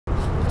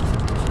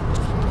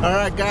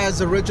Alright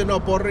guys, Original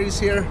Porris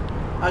here.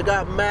 I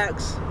got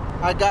Max,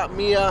 I got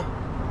Mia.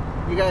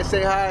 You guys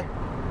say hi?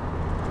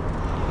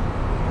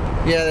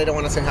 Yeah, they don't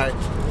want to say hi.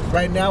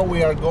 Right now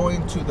we are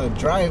going to the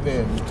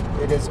drive-in.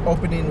 It is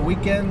opening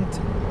weekend.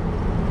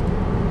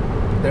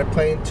 They're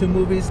playing 2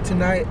 movies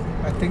tonight.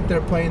 I think they're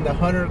playing the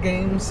Hunger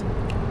Games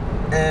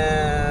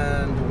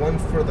and One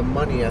for the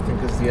Money, I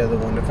think is the other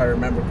one, if I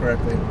remember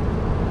correctly.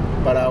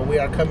 But we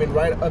are coming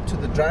right up to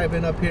the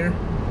drive-in up here.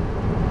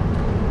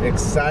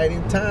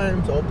 Exciting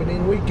times,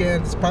 opening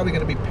weekend. It's probably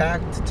going to be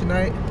packed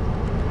tonight.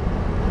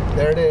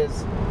 There it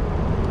is.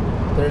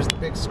 There's the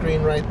big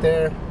screen right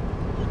there.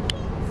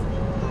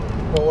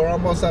 Well, we're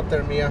almost up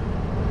there, Mia.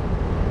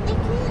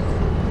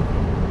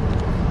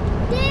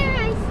 There,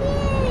 I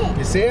see it.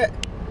 You see it?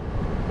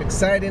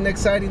 Exciting,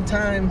 exciting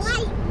times.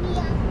 Light,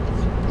 Mia.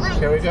 Light.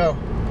 Here we go.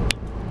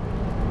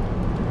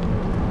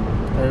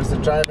 There's the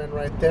drive-in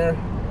right there.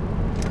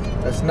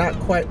 That's not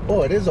quite.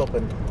 Oh, it is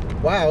open.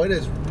 Wow, it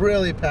is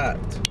really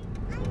packed.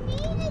 I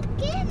need to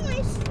get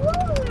my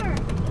stroller.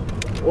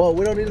 Well,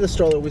 we don't need the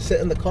stroller. We sit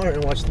in the car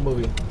and watch the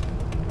movie.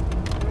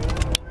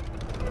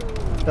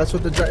 That's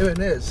what the drive-in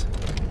is.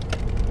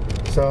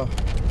 So,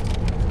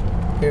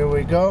 here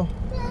we go.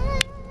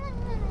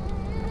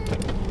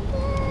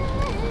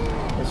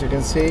 As you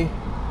can see,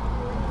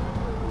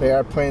 they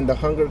are playing the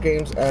Hunger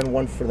Games and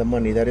One for the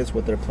Money. That is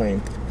what they're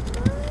playing.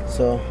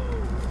 So,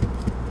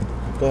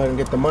 go ahead and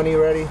get the money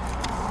ready.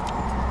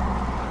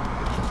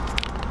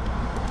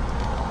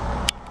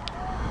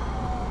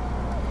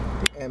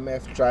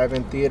 MF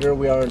Drive-In Theater.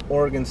 We are in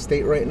Oregon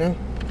State right now.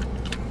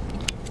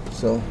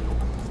 So,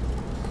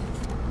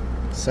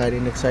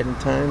 exciting, exciting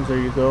times. There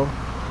you go.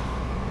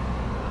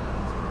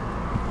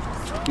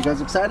 You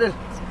guys excited?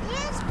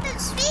 Yes, but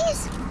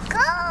please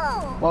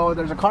go. Well,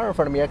 there's a car in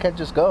front of me. I can't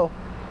just go.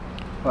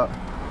 But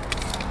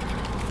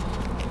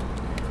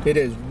it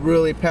is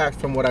really packed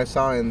from what I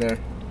saw in there.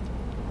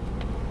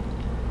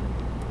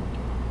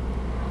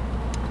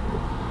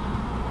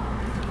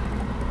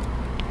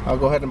 I'll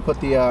go ahead and put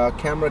the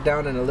camera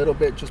down in a little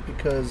bit just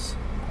because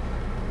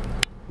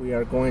we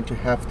are going to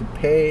have to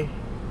pay.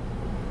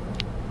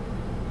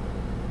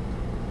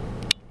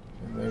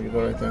 And there you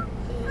go right there. I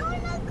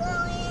want to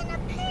go in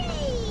and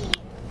pay.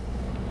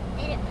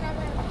 Did it have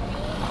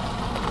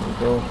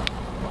There you go.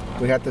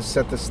 We have to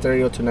set the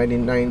stereo to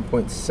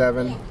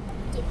 99.7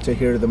 to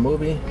hear the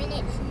movie. When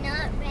it's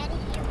not ready,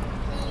 you can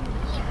play in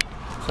here.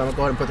 So I'm going to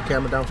go ahead and put the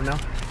camera down for now.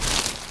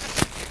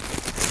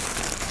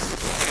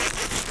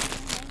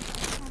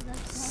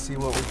 See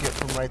what we get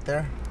from right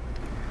there.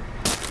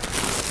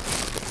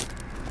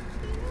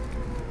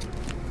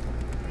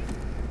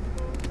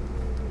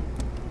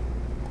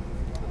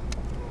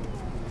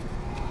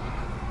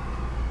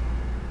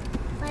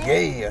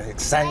 Yeah,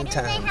 exciting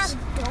times. Why do they have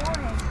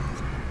doors?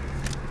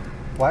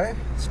 Why?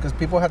 It's because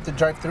people have to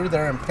drive through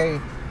there and pay,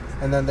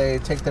 and then they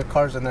take their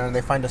cars in there and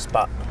they find a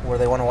spot where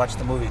they want to watch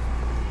the movie.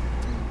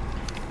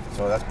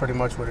 So that's pretty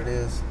much what it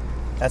is.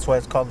 That's why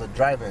it's called the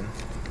drive-in.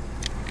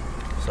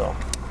 So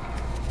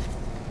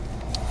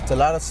it's a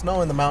lot of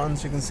snow in the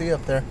mountains, you can see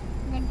up there.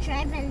 The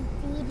drive-in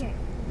theater.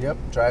 Yep,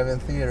 drive-in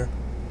theater.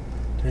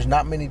 There's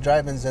not many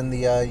drive-ins in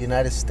the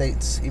United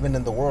States, even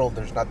in the world.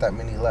 There's not that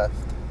many left.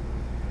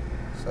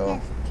 So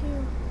Just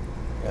 2.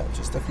 yeah,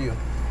 just a few.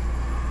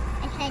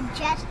 I said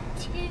just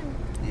 2.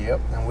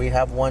 Yep, and we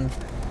have one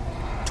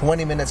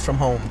 20 minutes from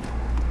home.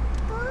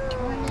 20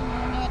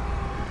 minutes.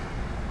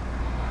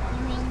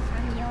 You mean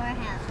from your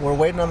house? We're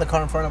waiting on the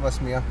car in front of us,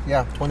 Mia.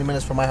 Yeah, 20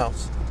 minutes from my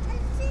house.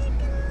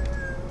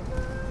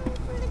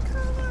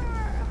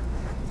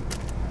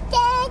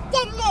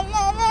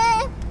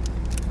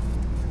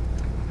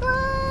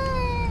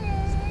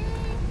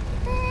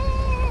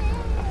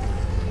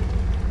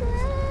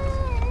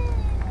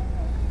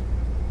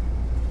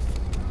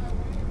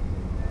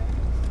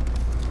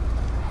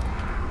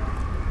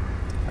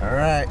 All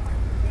right.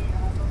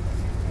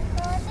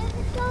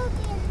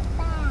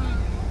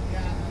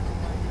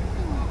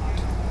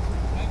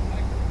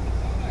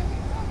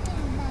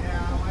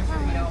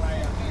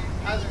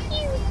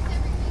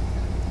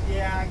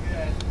 Yeah,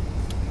 good.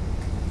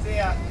 See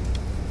ya.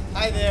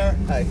 Hi there.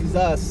 Hi, he's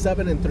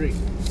 7 and 3.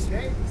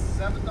 Okay,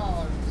 $7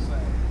 to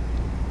say.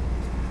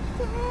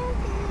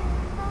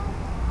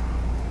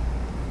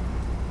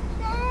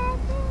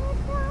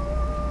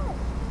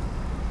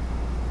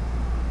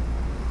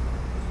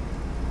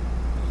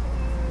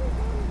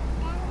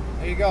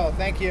 There you go.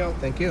 Thank you.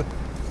 Thank you.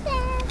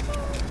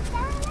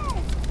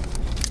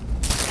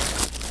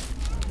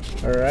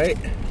 All right,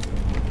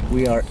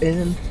 we are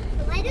in.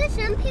 Why do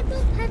some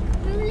people park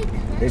really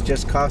close? It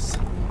just costs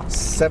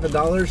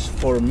 $7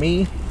 for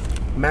me,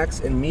 Max,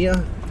 and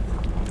Mia.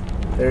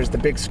 There's the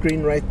big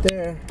screen right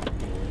there.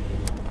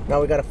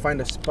 Now we gotta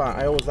find a spot.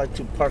 I always like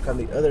to park on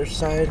the other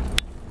side,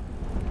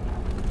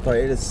 but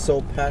it is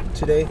so packed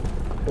today.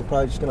 We're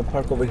probably just gonna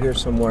park over here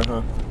somewhere,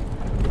 huh?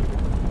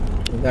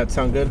 Does that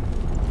sound good?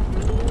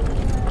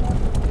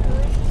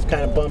 It's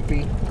kind of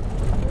bumpy.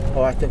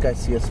 Oh, I think I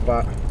see a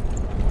spot.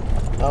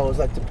 I always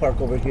like to park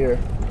over here.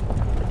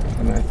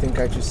 And I think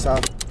I just saw,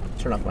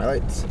 turn off my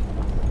lights.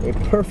 a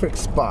perfect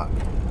spot.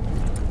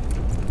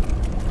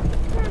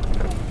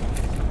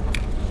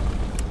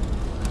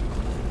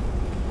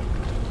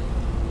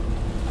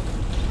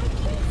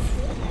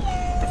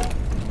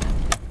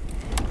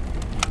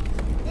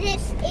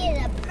 This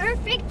is a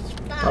perfect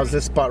spot. How's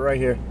this spot right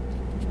here?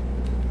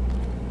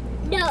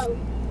 No.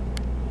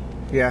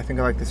 Yeah, I think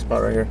I like this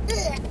spot right here.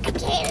 Ugh, I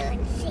can't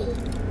even see.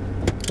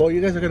 Well,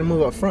 you guys are gonna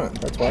move up front.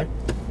 That's why.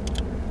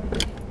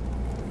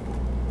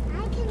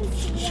 I can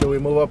see Should we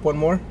move up one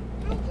more? it.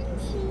 I can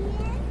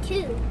see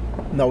it. 2.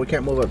 No, we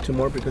can't move up 2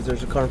 more because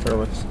there's a car in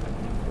front of us.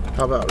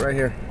 How about right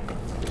here?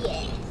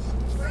 Yes.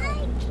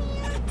 I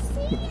can't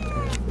see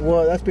it.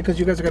 Well, that's because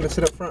you guys are gonna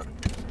sit up front.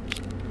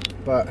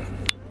 But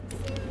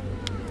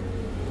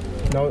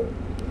no.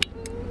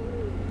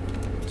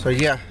 So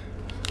yeah,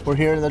 we're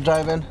here in the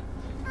drive-in.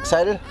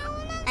 Excited?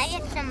 I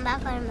get some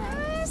popcorn.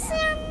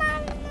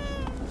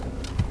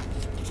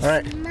 All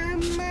right.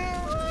 Mama.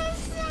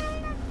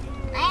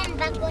 I am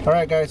popcorn. All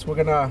right, guys. We're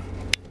gonna.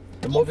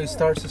 The movie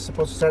starts. It's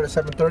supposed to start at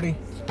 7:30.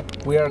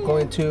 We are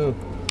going to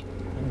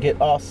get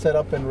all set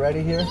up and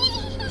ready here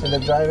in the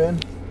drive-in,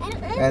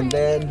 and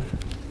then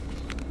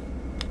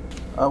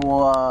I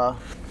will.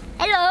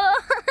 Hello.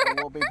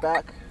 We'll be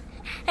back.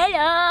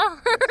 Hello.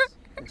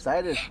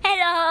 Excited.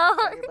 Hello.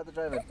 Excited about the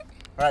drive-in.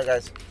 All right,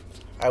 guys.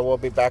 I will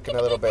be back in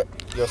a little bit.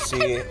 You'll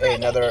see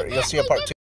a part 2.